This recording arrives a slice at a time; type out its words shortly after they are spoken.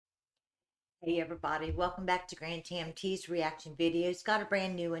Hey everybody, welcome back to Grand TMT's reaction videos. Got a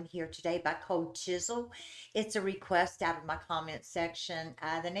brand new one here today by Chisel. It's a request out of my comment section.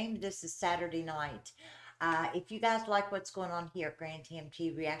 The name of this is Saturday Night. If you guys like what's going on here at Grand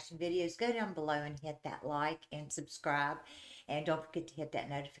TMT reaction videos, go down below and hit that like and subscribe. And don't forget to hit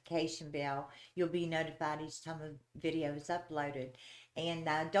that notification bell. You'll be notified each time a video is uploaded. And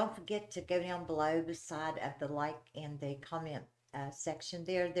don't forget to go down below beside of the like and the comment section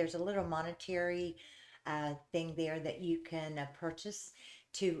there's a little monetary thing there that you can purchase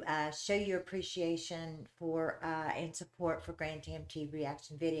to show your appreciation for and support for Grand TMT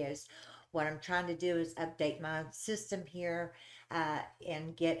reaction videos. What I'm trying to do is update my system here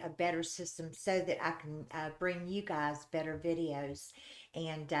and get a better system so that I can bring you guys better videos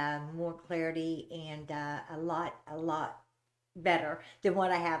and more clarity and a lot better than what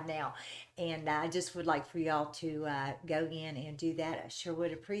I have now. And I just would like for y'all to go in and do that. I sure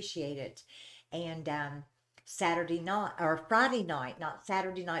would appreciate it. And Saturday night, or Friday night, not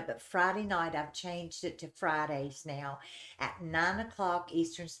Saturday night, but Friday night, I've changed it to Fridays now at 9 o'clock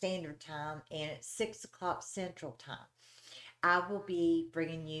Eastern Standard Time and at 6 o'clock Central Time. I will be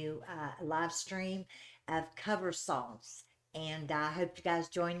bringing you a live stream of cover songs. And I hope you guys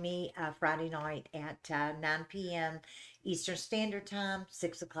join me Friday night at 9 p.m. Eastern Standard Time,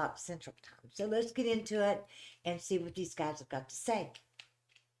 6 o'clock Central Time. So let's get into it and see what these guys have got to say.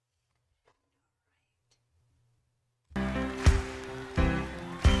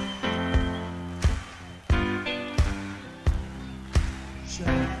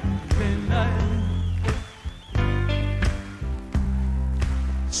 Saturday night,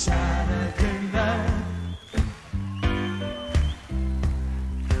 Saturday night,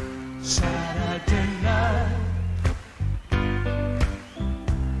 Saturday night,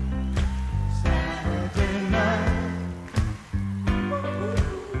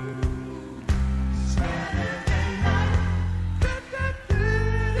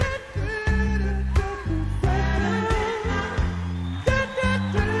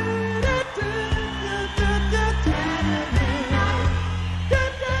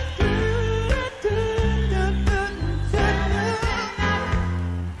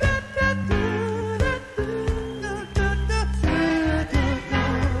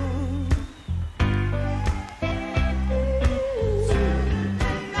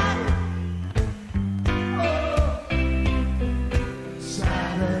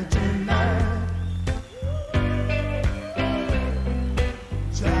 Saturday night,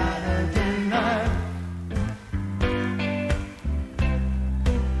 Saturday night.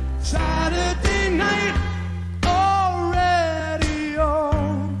 Saturday night already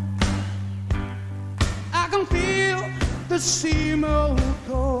on. I can feel the steam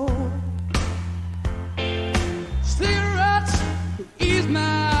go. Cigarettes ease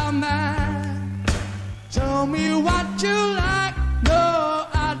my mind. Tell me what you like. No,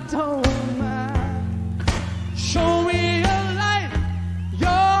 I don't mind. Show me a light,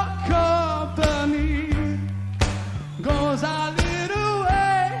 your company. Goes a little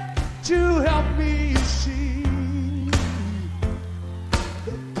way to help me see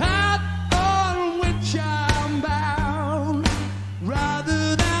the path on which I'm bound,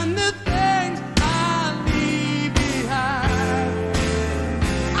 rather than the things I leave behind.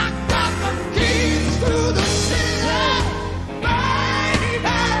 I got the keys to the city, baby.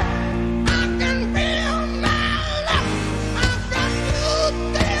 I can feel my love. I've got you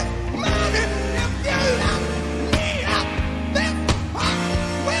this money. If you love me up, this heart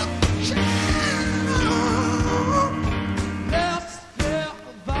will shine. Let's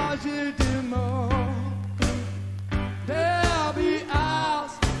faire du more. There'll be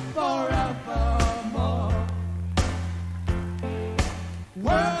ours forevermore.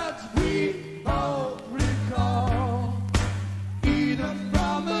 Words we both recall, either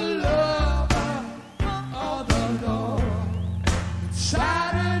from a lover or the Lord.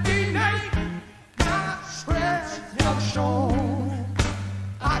 Saturday night, my strength have shown.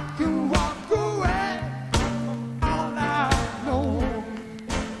 I can walk away all I know.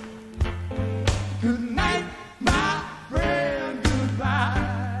 Good night, my friend,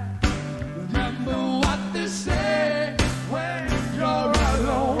 goodbye. Remember what they say when you're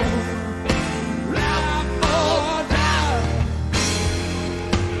alone. Laugh or die.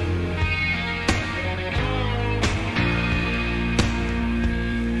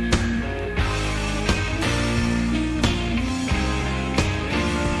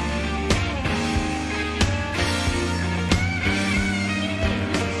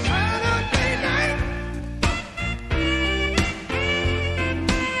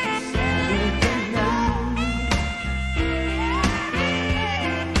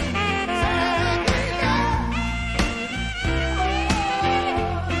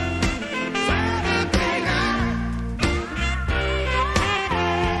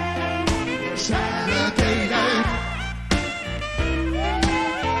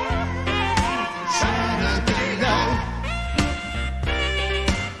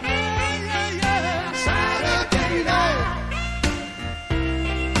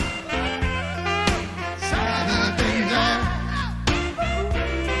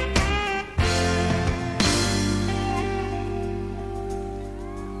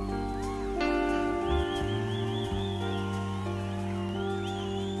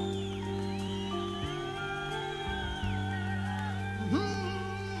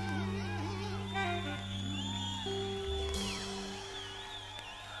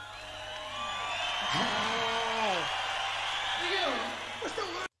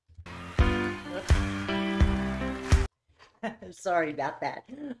 Sorry about that.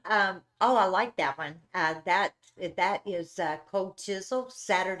 Oh, I like that one. That is Cold Chisel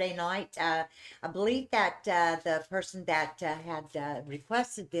Saturday Night. I believe that the person that had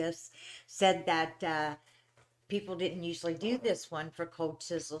requested this said that people didn't usually do this one for Cold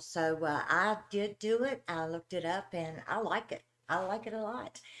Chisel, so I did do it. I looked it up and I like it. I like it a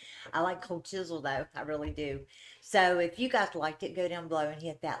lot. I like Cold Chisel though, I really do. So if you guys liked it, go down below and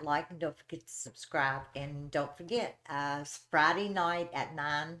hit that like, and don't forget to subscribe. And don't forget, it's Friday night at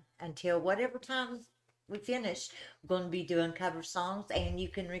 9 until whatever time we finish. We're going to be doing cover songs, and you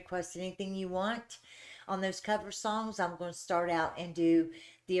can request anything you want on those cover songs. I'm going to start out and do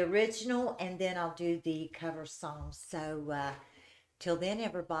the original, and then I'll do the cover songs. So till then,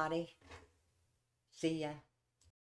 everybody, see ya.